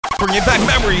Bringing back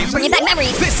memories. Bringing back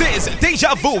memories. This is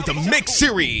Deja Vu, the mix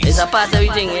series. It's a part of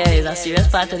everything, yeah. It's a serious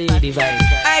part of the vibe.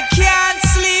 I can't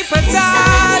sleep at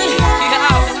all.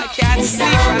 I can't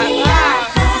sleep at all.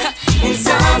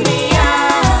 Insomnia,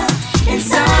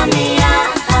 insomnia,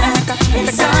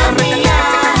 insomnia,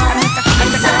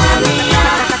 insomnia.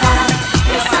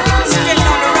 Straight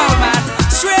down the road, man.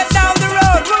 Straight down the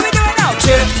road. What we doing now?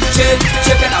 Chip, chip,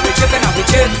 chipping out, we chipping out, we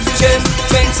chip, chip.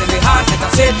 Drinks in the heart, make them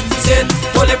sit, sit.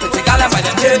 Pull it pretty gal and by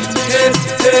them chip, chip,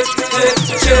 chip, chip,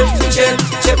 chip, chip.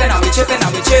 Chipping out, we chip,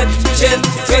 chip.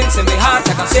 Drinks in the heart,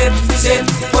 make them sit, sit.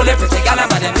 Pull it pretty gal and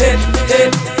by them hip,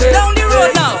 hip, hip. Down the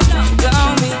road now.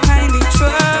 Down behind the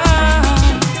truck.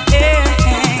 Yeah,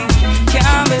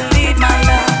 can't believe my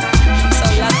love. I'm so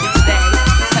lucky today.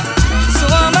 So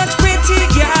much pretty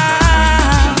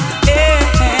girl.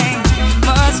 Yeah,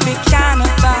 must be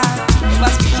carnival.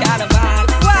 Must be carnival.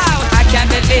 Wow, I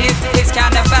can't believe it's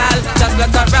carnival. Just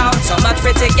look around, so much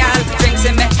pretty girl. Drinks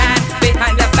in my hand,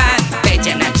 behind the band.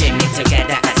 Beijing and Jimmy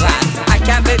together as one. I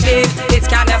can't believe it's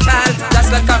carnival.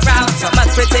 Just look around, so much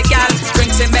pretty girl.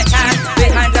 Drinks in my hand,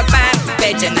 behind the band.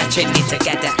 Beijing and Jimmy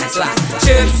together as one.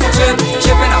 Chip, chip,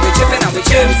 chipping and we chip,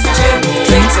 chip.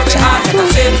 Drinks in my hand, and I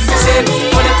sip, sip.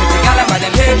 All the pretty girl about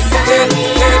them hip, hip,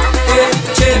 hip, hip.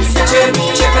 Chip, chip,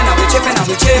 chipping and we chip,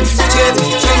 chip.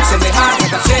 Drinks in my hand,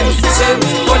 and I sip, sip.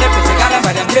 All the pretty girl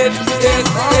about them hip, hip,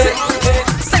 hip, hip.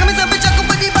 Second me selfie check up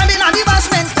with the brand in the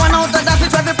bashment. One out of that we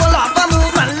try to pull off a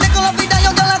movement. Little up with that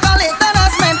young girl I call it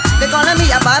harassment. They calling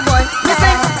me a bad boy. Me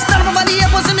say, stand up over the air,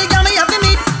 pussy me girl me have to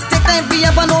meet. Take time for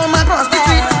up and all my cross the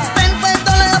street. Spend $5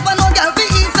 up and all girl to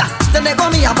eat. Then they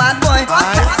call me a bad boy.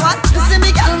 What? You see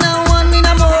me girl now want me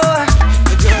no more.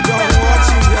 The girl don't want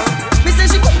you, yeah. Me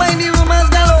say she put by the rumors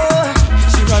galore.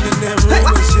 She running them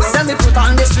rumors, yeah. Sell me foot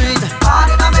on the street.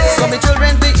 So me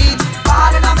children to eat.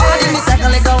 Give me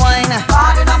second leg of wine.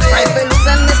 Right for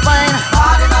loosen the spine.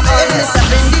 If me step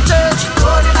in the church,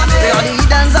 they all the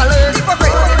heathens alert.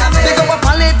 Big up a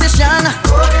politician.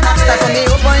 Start from the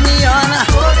opinion.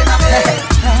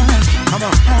 Come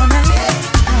on.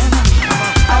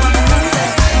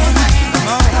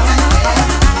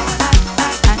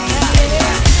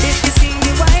 If you see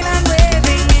me wine and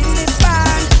waving in the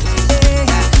band,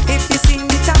 if you see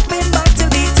me tapping bottle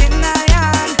beating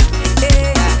iron,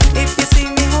 if you see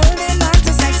me holding on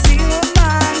to sexy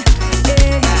woman,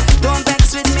 don't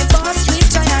vex with me for street,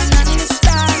 try and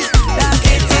understand that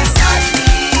it is not me.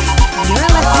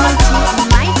 You're listening to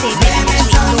my favorite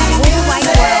DJ in the whole wide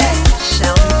world,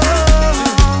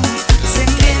 Sheldon.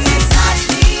 Singing it's not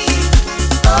me,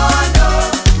 oh no,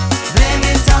 blame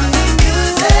it on the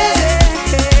music,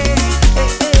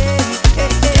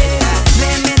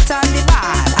 blame it on the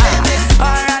band,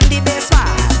 or on the bass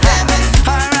man,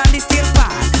 or on the steel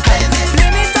pan,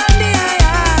 blame it on the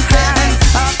iron,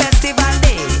 or festival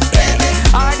day,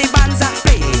 or the bands that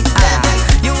play,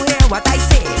 you hear what I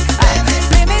say,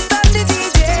 blame it on the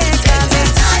DJ, 'cause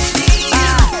it's not me,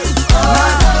 oh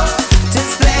no,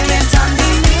 just blame it on the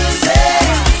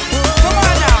music. Come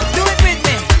on now, do it with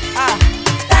me.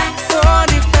 Thanks for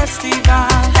the festival,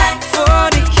 for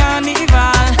the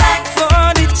carnival, for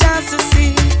the chance to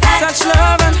see such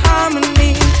love and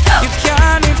harmony. You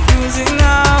can't refuse it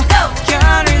now,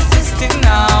 can't resist it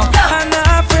now. I'm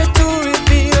not afraid to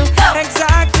reveal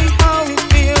exactly how we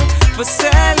feel for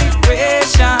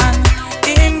celebration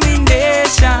in the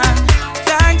nation.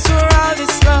 Thanks for all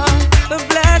this love, the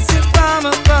blessing from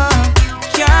above.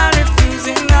 Can't refuse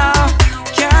it now,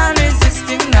 can't resist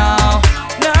it now.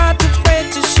 Not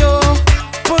afraid to show.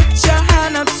 Put your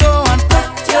hand up so and put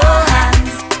your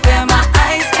hands where my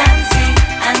eyes can see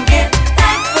and give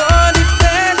thanks for the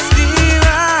festival.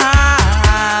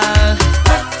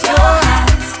 Put your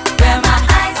hands where my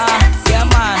eyes can see and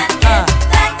give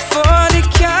thanks for the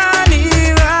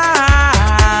carnival.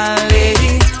 Hey,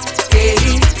 hey,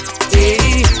 hey,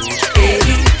 hey.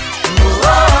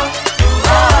 Oh,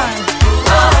 oh,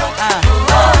 oh,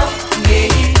 oh. Nay,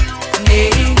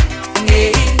 nay,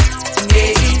 nay,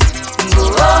 nay.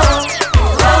 Oh, oh,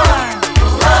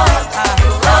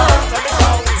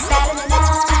 Saturday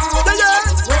night,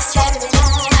 was Saturday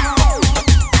night,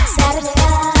 Saturday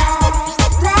night,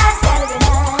 last Saturday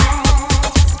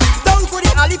night. Down for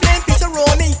the alley playing pizza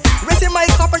roll-me. Raising my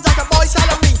coppers at the boy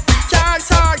salary. Charles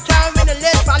hard, calm in the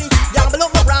left valley. Gamble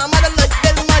up my ram and I like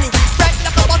bill money. Crack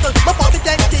like a bottle, my pocket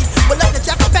empty. But like the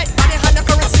jack of pet, but they had the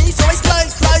currency. So I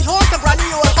slide home to granny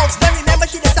old house. Then remember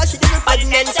she said she didn't buy the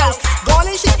men's house. Gone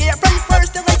in she here from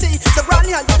first thing I see. So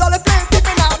granny $100 bill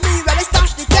peeping at me when I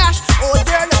stash the cash. Oh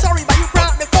girl, I'm sorry, but you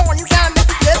prank me phone. You can't miss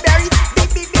the Clearberry. Beep,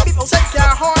 beep, beep, beep, outside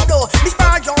car horn door. Miss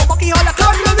Bar John, Bucky Hall, I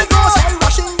come here we go. So I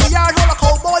rush in the yard, hold a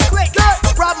cowboy quick.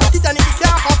 Scrub my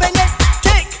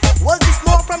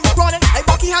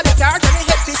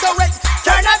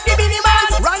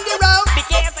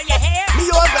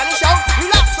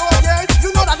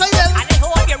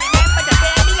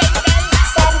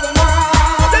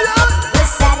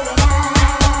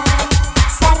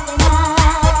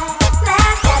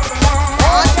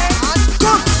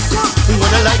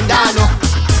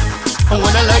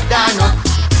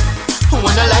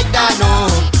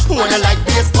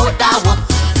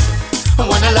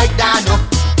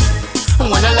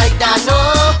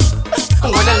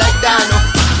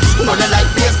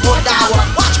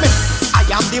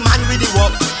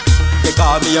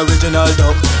call me original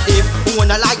duck. If you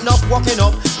wanna like enough walking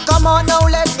up, come on now,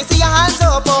 let me see your hands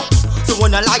up. So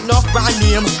wanna like enough brand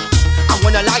name, I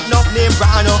wanna like enough name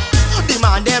brand. The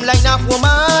man them like enough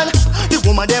woman, the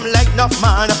woman them like enough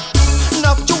man.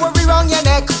 Enough jewelry round your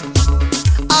neck,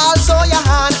 also your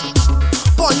hand,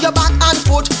 on your back and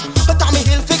foot. Tommy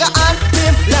Hilfiger and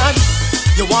Timberland.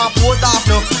 You want pose off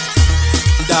no?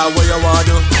 That what you want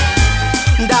do?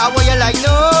 That what you like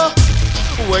no?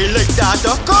 Why you like that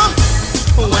no? Come,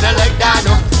 I wanna like that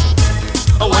no?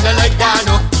 I wanna like that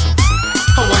no?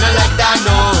 I wanna like that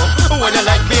no? I wanna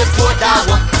like baseball that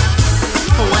one.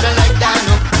 I wanna like that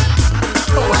no?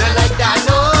 I wanna like that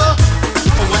no?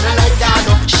 I wanna like that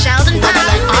no? Sheldon Brown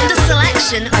on the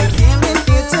selection. I came in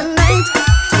here tonight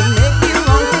to make the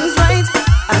wrong things right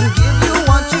and give you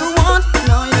what you want.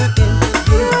 Now you're in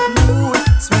the mood.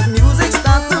 Sweet music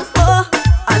starts to fall,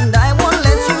 and I won't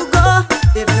let you go.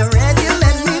 If you're ready,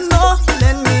 let me know.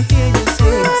 Let me hear you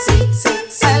say,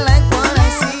 see. I like what I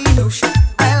see.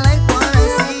 I like what I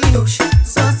see.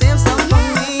 So save some for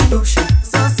me.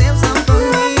 So save some for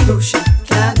me.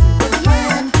 Can't even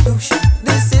win.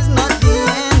 This is not the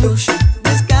end.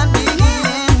 This can't be the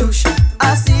end.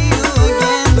 I see you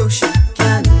again.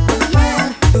 Can't even win.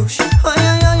 Oh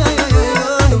yeah yeah yeah yeah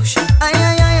yeah yeah. Ay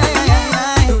ay ay ay ay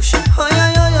ay. Oh yeah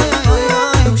yeah yeah yeah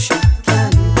yeah yeah.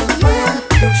 Can't even win.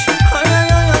 Oh yeah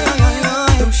yeah yeah yeah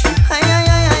yeah. Ay ay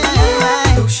ay ay ay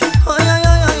ay. Oh yeah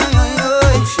yeah yeah yeah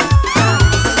yeah.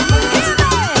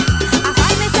 I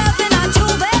find myself in a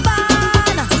Juve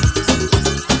van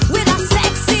with a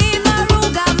sexy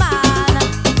Maruga man.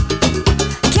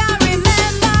 Can't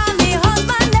remember me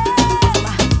husband name.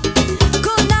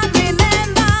 Could not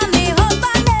remember me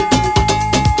husband name.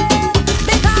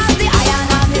 Because the iron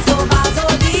hand is over so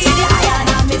deep. The iron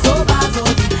hand is over so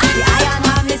deep. The iron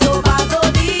hand is over so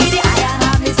deep. The iron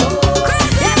hand is so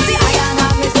crazy. Yes, the iron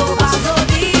hand is over so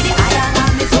deep. The iron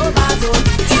hand is over so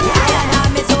deep. The iron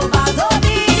hand is over so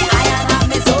deep. The iron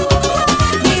hand is so.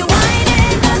 The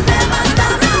whining does never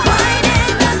stop.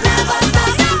 Whining does never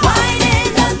stop. Whining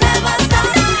does never stop.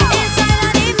 Inside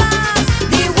of the mask.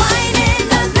 The whining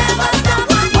does never stop.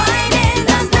 Whining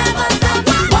does never stop.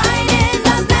 Whining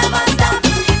does never stop.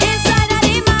 Inside of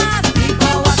the mask.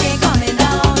 People walking coming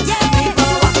down.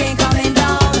 People walking coming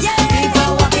down.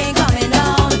 People walking coming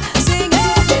down.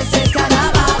 Singing this is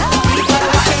carnival. People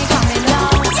walking coming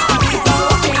down. People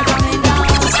walking coming down.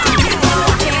 People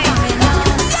walking coming down.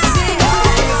 Singing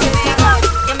this is carnival.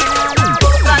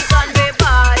 Focus on me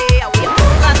body. We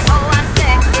focus how I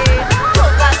sexy.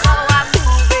 Focus how I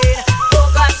moving.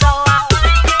 Focus how I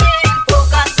whining.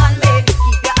 Focus on me.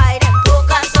 Keep your eye them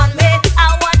focus on me. I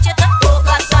want you to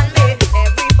focus on me.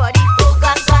 Everybody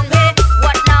focus on me.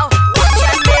 What now? Watch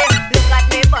on me. Look at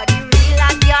me body real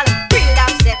and y'all. Real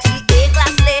damn sexy.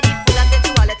 A-class lady full of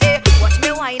sensuality. Watch me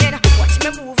whining. Watch me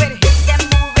moving. Hit them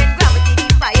moving. Gravity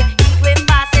defying. Heat wave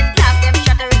passing. Glass them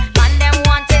shattering. Man them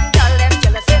wanting. Girl them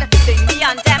jealousing. Sing the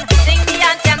anthem. Sing the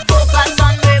anthem. Focus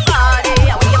on me body.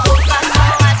 We focus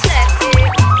how I sexy.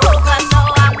 Focus how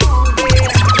I moving.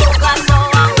 Focus how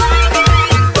I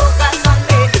whining. Focus on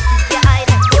me. Keep your eye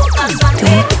them focus on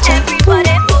me.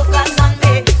 Everybody focus on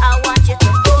me. I want you to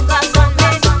focus on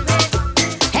me.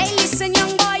 Hey, listen,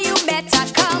 young boy, you better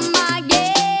come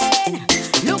again.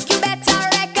 Look, you better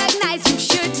recognize you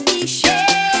should be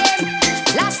shamed.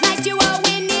 Last night you were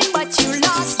winning, but you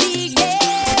lost the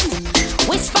game.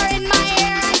 Whisper in my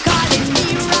ear and calling me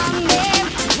wrong name.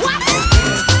 What?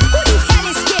 Who the hell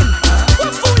is Kim?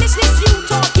 What foolishness you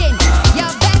talking? You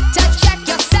better check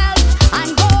yourself and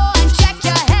go and check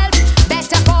your health.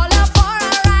 Better call her for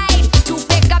a ride to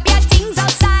pick up your things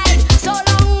outside. So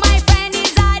long, my friend,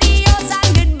 is adios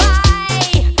and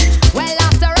goodbye. Well,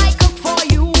 after I cook for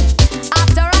you,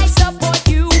 after I support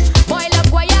you, boy,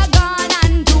 look what you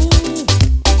gonna do.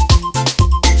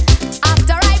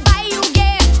 After I buy you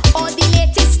gear or the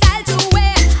latest style to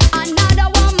wear, another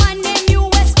woman named you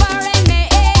whisper in my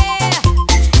ear.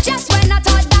 Just when I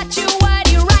thought that you were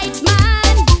the right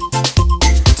man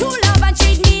to love and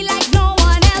treat me like no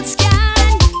one else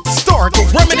can. Start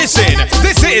reminiscing.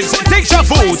 This is Deja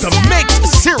Vu, the mix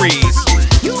series.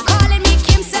 You calling me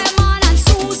Kim, Simon, and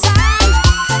Susan?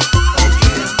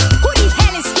 Who the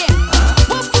hell is Kim?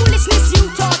 What foolishness you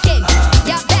talking?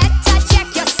 You better check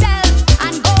yourself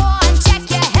and go and check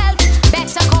your health.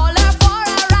 Better call her for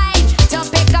a ride to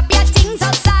pick up your things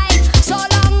outside. So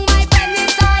long, my friend,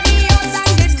 it's adios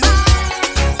and goodbye.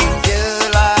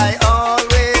 Girl, I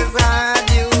always had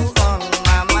you on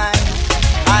my mind.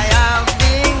 I have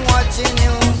been watching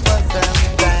you for some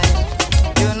time.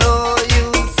 You know you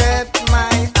set my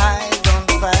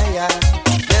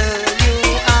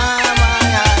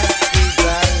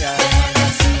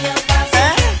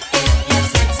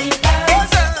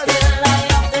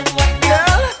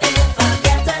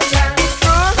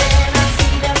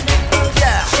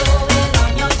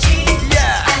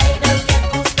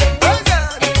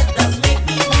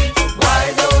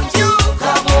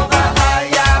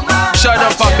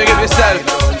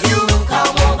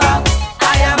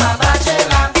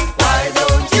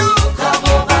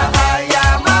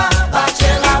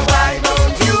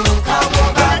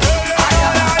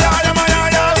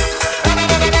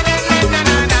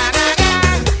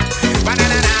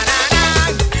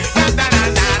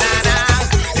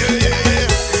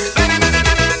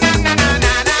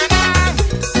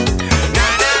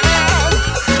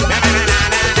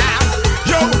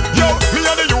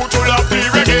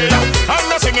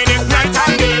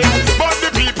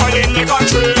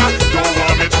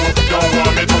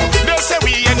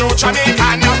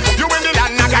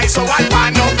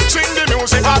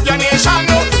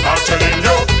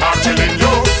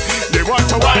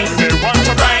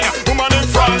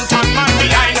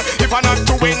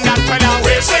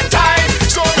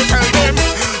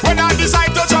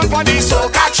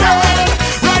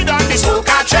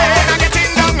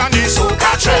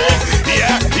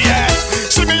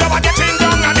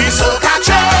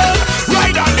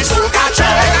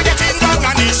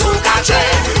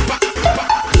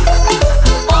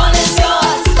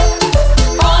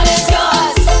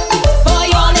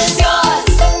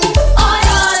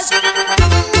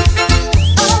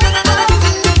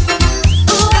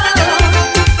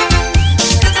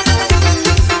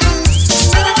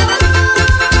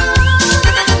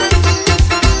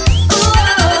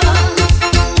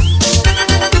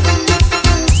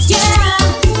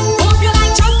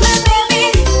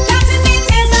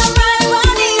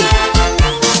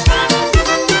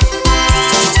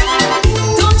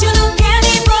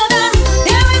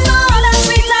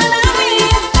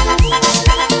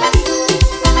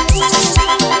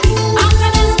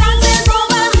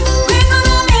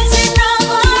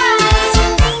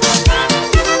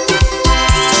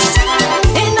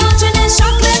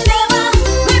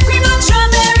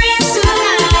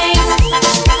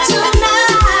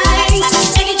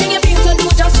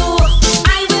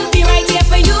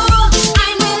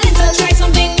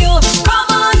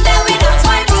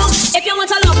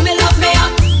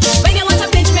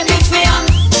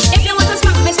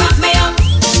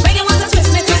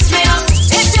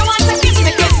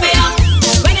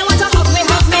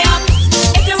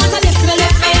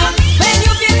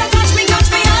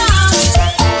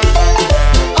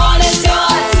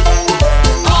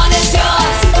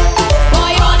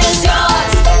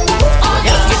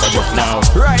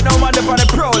for the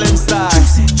prowling style.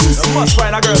 You must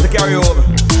find a girl to carry home.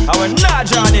 I will not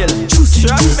John Hill.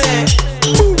 Trust me.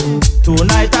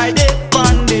 Tonight I dip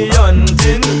on the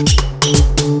hunting.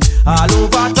 All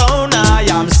over town I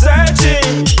am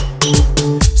searching.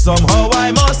 Somehow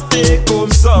I must take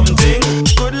home something.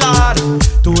 Good lord,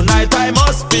 tonight I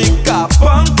must pick a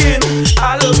pumpkin.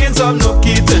 I looking some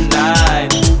nookie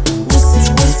tonight.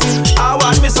 I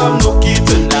want me some nookie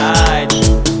tonight.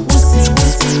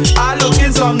 I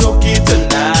looking some nookie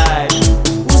tonight.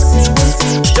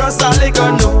 Just a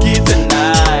little nookie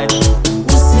tonight.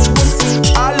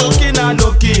 I looking a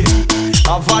nookie,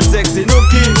 a fat sexy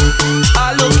nookie.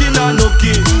 I looking a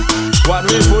nookie, one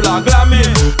way full of glammy.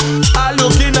 I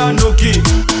looking a nookie,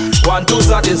 one to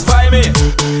satisfy me.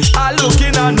 I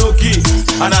looking a nookie,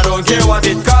 and I don't care what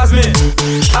it costs me.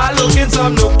 I looking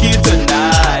some nookie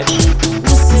tonight.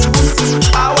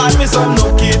 I want me some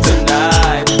nookie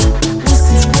tonight.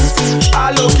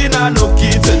 I looking a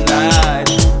nookie tonight.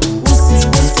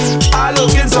 I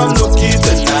looking some nookie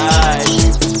tonight.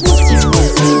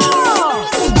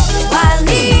 While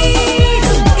need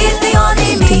is the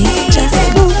only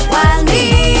meeting. While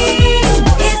need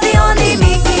is the only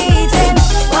meeting.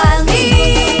 While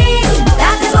need,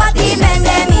 that is what the men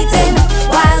they're meeting.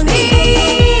 While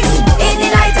need, in the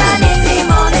night and in the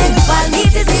morning.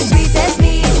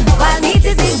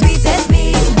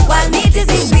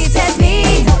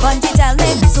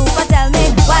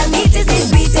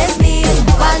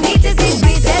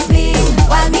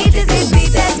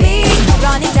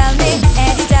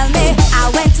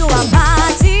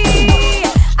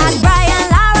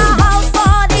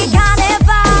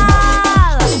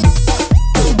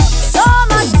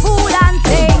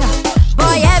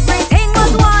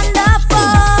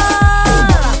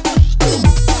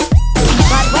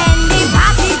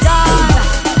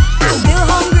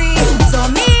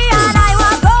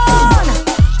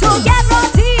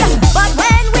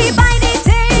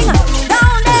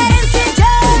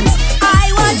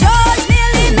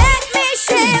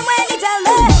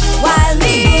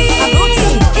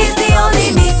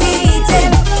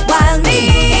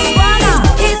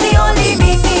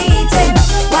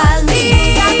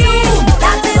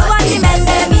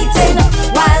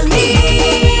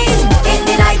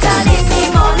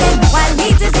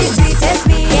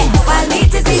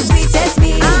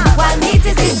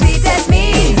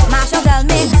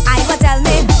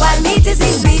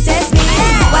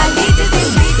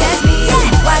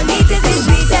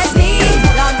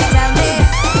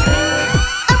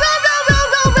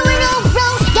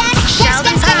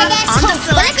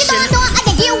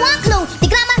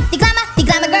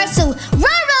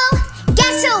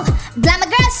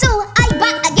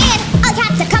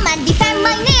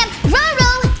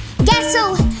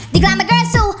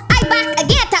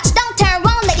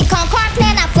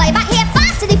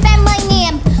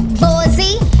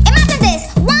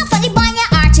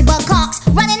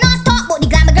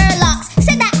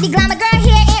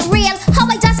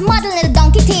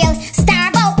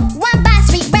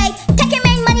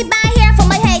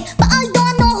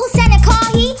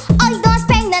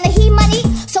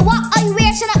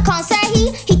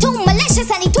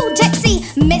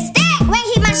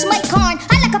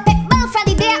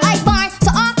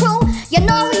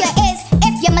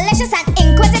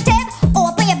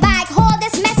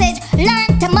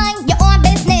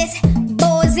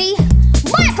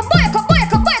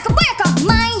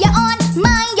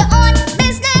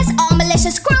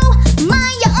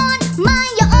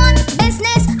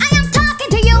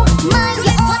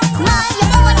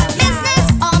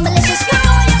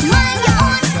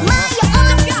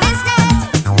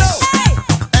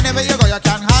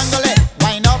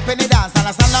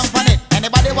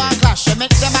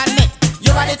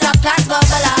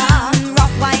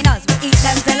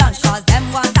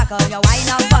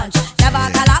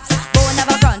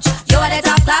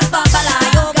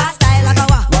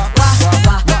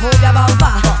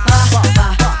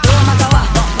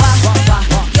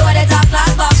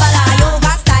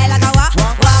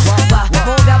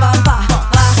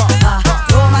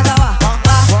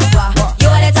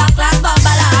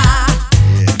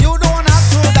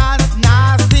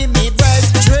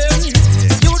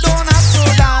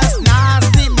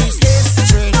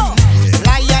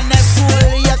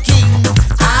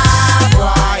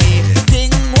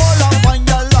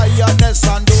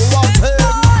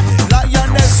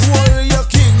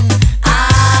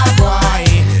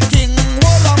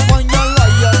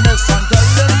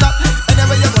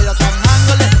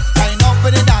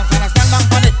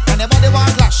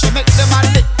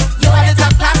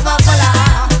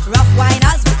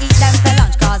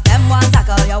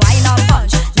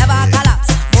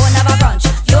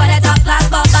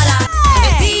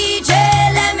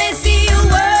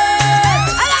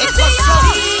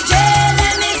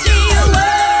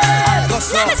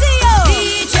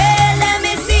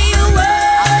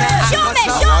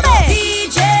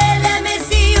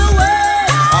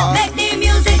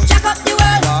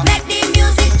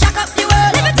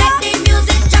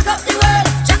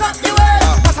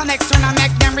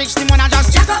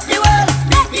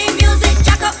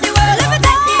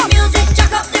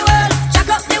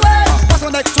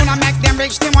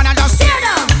 wanna just tear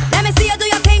down. Let me see you do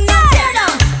your thing now. Tear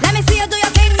down. Let me see you do your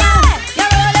thing now.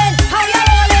 You're rolling, how you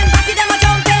rolling? Party them a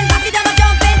jumping,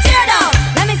 tear down.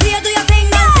 Let me see you do your thing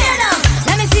now. Tear down.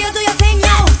 Let me see you do your thing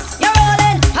now. You're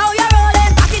rolling, how you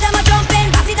rolling? Party them a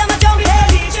jumping,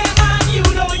 DJ man, you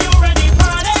know you ready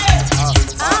party.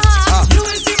 You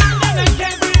is the man that make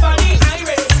everybody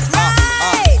irate.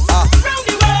 Right. Round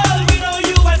the world, we know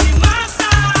you as the master.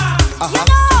 You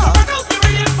know. Rock out the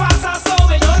rhythm faster, so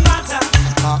it don't matter.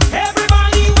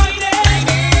 Everybody whining,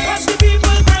 watch the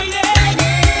people grinding.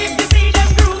 If you see them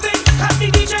grooving, cause the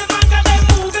DJ man got them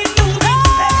moving.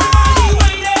 Everybody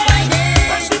whining,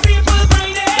 watch the people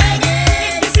grinding.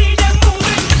 If you see them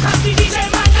moving, cause the DJ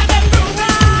man got them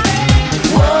grooving.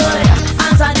 Boy,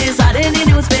 answer this ad in the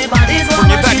newspaper. This one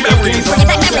Bring it back memories.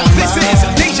 This is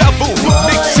Deja Vu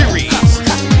Mix Series.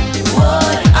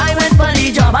 Boy, I went for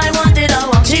the job. I wanted a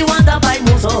walk. She want a bite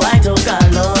move, so I took her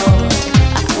along.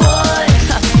 Boy,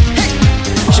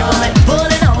 she want me pull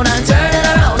it on and turn it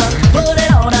around. Pull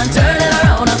it on and turn it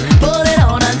around. Pull it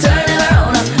on and turn it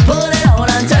around. Pull it on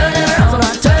and turn it around.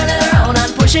 Turn it around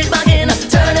and push it back in.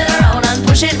 Turn it around and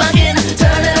push it back in.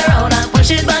 Turn it around and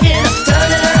push it back in.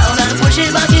 Turn it around and push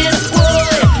it back in.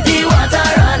 Boy, the water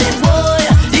running. Boy,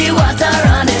 the water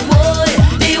running. Boy,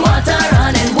 the water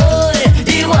running. Boy,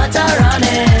 the water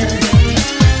running.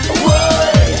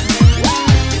 Boy,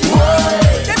 boy.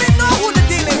 They didn't know who they're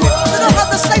dealing with. They don't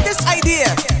have the slightest idea.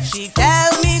 She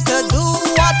tell me to do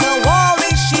what I want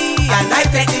with she, and I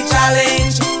take the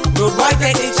challenge. Rude boy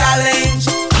take the challenge.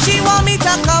 She want me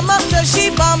to come up to she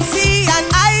bumpsy, and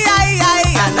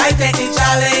and I take the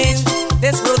challenge.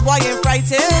 This rude boy ain't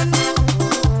frightened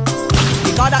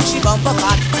because that she bump a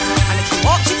fat, and if she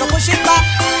walk she can push it back.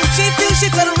 She feels she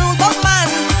could rule but man,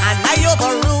 and I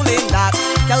overruling that.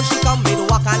 Tell she come with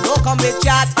walk and don't come with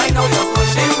chat. I know you're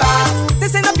pushing back.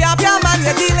 This ain't a pia man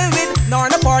you're dealing with, nor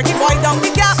a porky boy down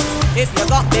the gap. If you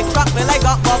got big truck, well I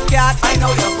got bobcat. I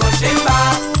know you're pushing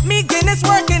back. Me Guinness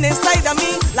working inside of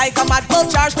me like a mad bull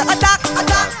charge to attack.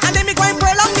 And then me going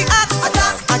pearl on the act.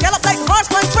 I get up like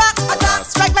horseman track.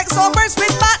 Strike like sobers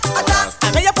with bat.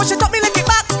 And when you push it up, me lick it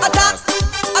back. Attack.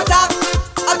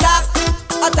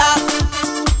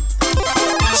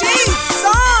 Jeez,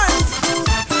 son.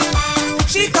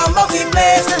 She come up the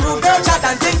place, the rude girl chat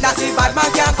and think that the bad man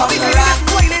can't come to rap.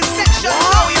 Whining section,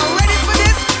 now you ready for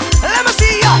this? Let me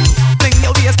see ya. Fling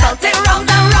your waist out, take round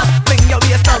and round. Fling your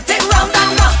waist out, take round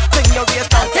and round. Fling your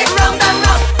waist out, take round and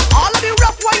round. All of the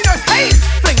rough whiners, hey.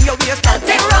 Fling your waist out,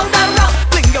 take round and round.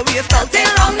 Fling your waist out, take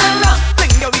round and round.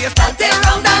 Fling your waist out, take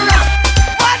round and round.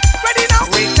 What? Ready now?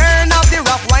 Return of the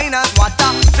rough whiners, what a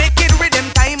wicked rhythm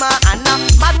timer and a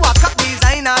mad walk up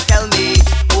designer. Tell me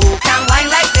who can whine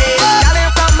like this?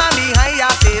 Yelling from my behind ya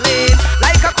sailing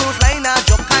like a cruise liner,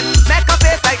 joke and make a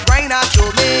face like Griner. Show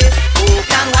me who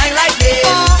can whine like this?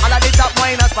 All of the top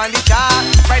whiners on the chart,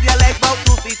 spread your legs about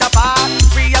 2 feet apart.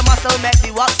 Free your muscle, make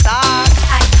the walk start.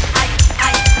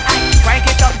 Crank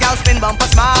it up, girl, spin bumper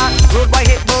smart. Road boy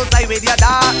hit bullseye with your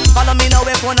dart. Follow me now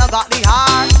if one I got the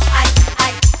heart.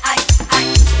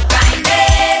 Grind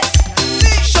it,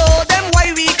 Show them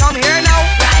why we come here now.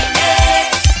 grind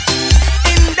it,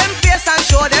 In them face and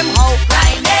show them how.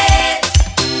 grind it,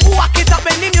 Walk it up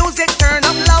when the music turn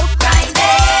up loud. grind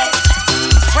it.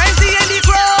 Frenzy in the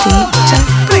crowd.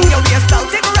 Bring your waist out,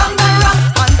 take round and round.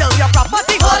 Until your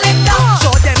property hold it down.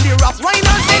 Show them the rough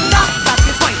whiners in town. That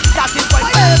is why.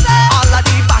 All of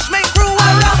the bashment crew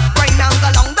around. Grind and go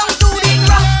long down to the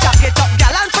ground. Jack it up,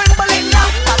 gal, and tremble it now.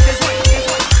 That is why.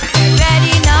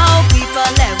 Ready now, people,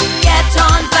 let we get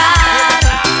on bad.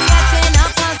 Get in a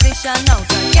position now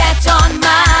to get on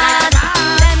mad.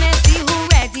 Let me see who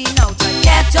ready now to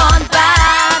get on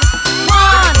bad.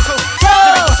 1, 2,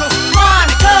 1,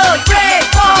 2, 3,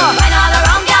 4. Why not?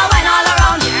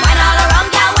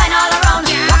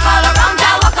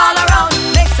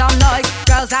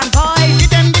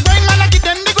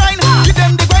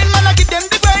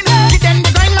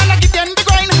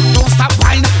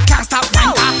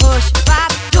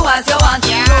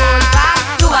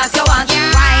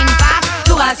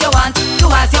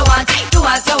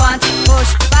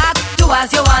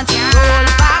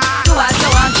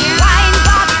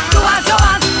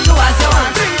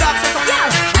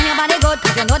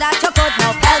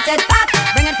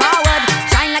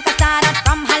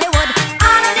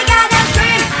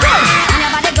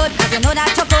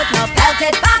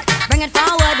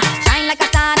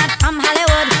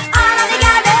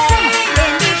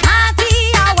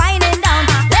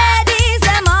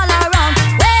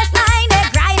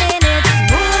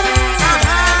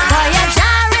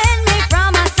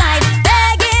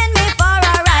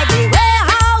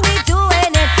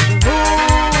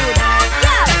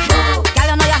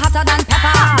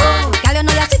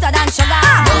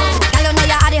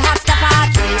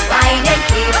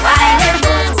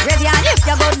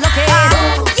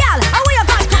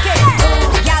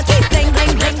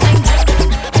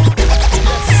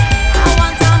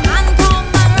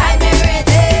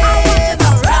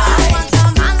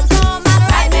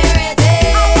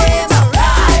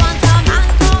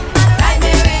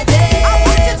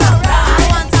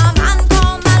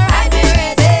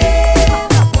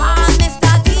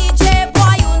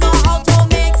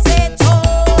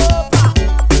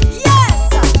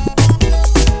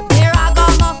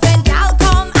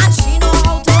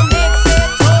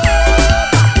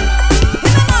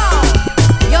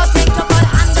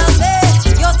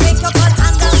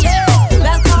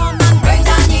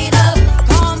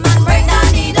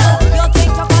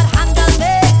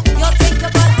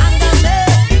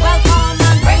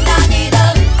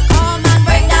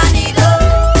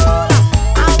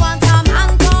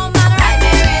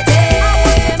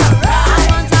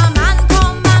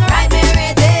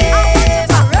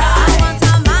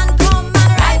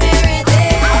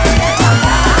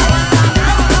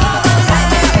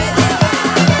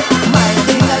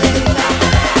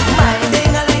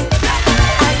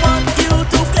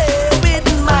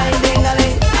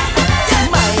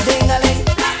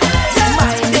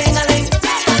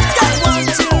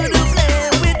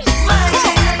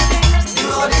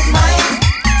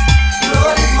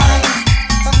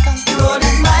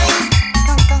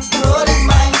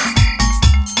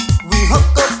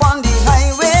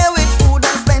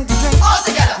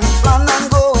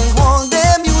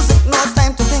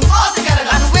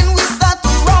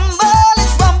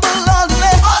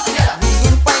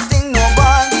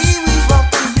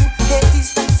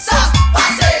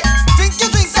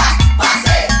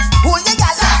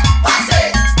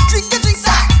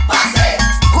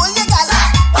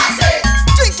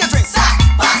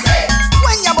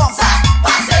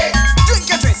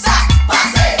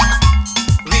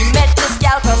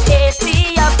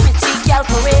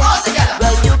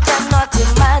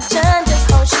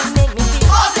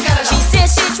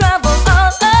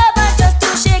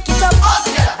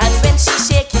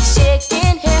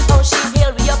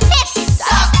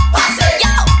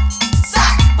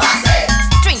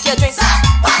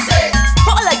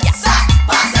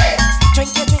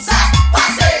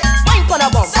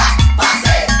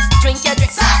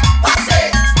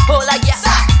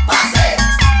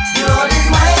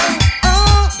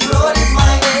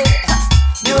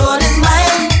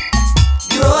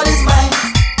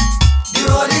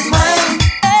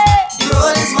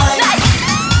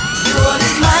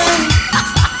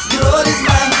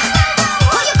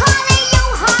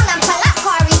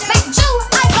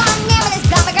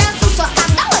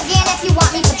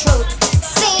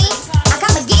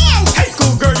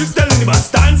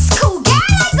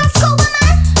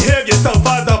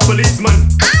 policeman.